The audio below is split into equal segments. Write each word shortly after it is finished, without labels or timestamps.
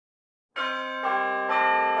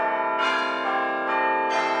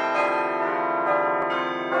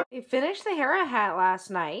I finished the Hera hat last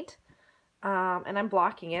night, and I'm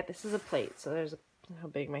blocking it. This is a plate, so there's how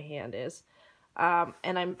big my hand is.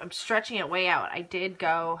 And I'm stretching it way out. I did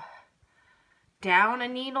go down a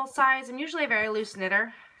needle size. I'm usually a very loose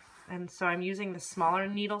knitter, and so I'm using the smaller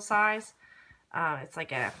needle size. It's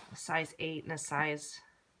like a size 8 and a size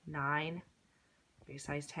 9, maybe a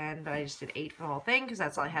size 10, but I just did 8 for the whole thing because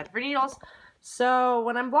that's all I had for needles. So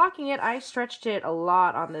when I'm blocking it, I stretched it a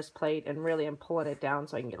lot on this plate and really am pulling it down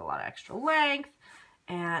so I can get a lot of extra length.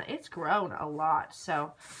 And it's grown a lot.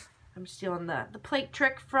 So I'm stealing the plate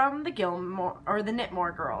trick from the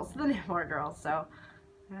Knitmore girls. The Knitmore girls. So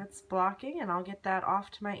that's blocking, and I'll get that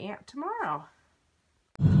off to my aunt tomorrow.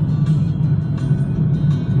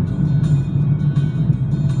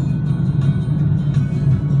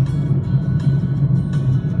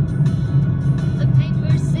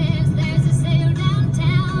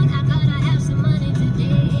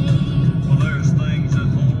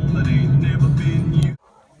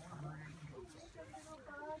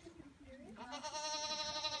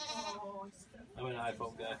 I'm an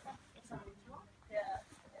iPhone guy.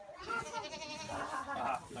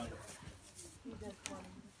 No.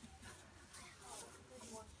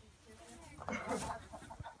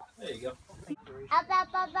 There you go. Out, out,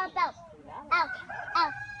 out, out, out. Out,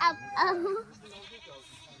 out, out, out.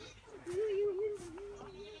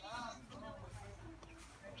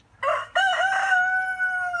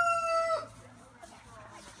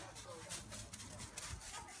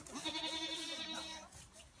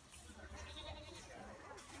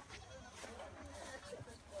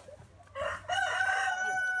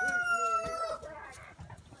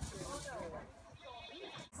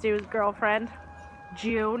 Stu's girlfriend,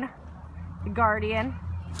 June, the guardian,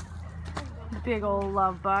 big old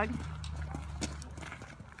love bug.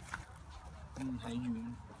 Hi,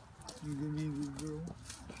 June. You gonna be a good girl?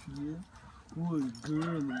 Yeah. What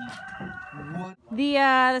girly? What? The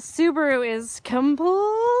Subaru is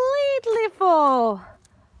completely full.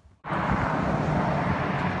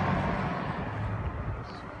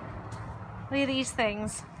 Look at these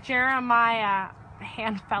things. Jeremiah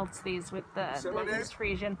hand felts these with the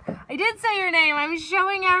Frisian. I did say your name. I'm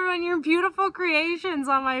showing everyone your beautiful creations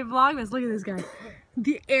on my Vlogmas. Look at this guy.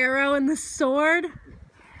 The arrow and the sword.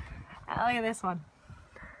 Oh, look at this one.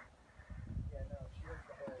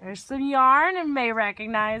 There's some yarn and may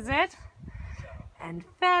recognize it. And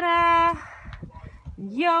feta,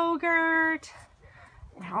 yogurt,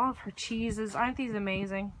 and all of her cheeses. Aren't these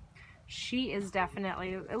amazing? She is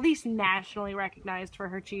definitely, at least nationally recognized for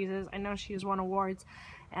her cheeses. I know she has won awards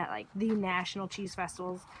at like the national cheese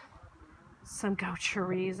festivals. Some goat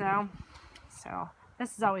chorizo. So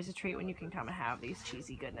this is always a treat when you can come and have these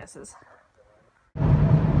cheesy goodnesses.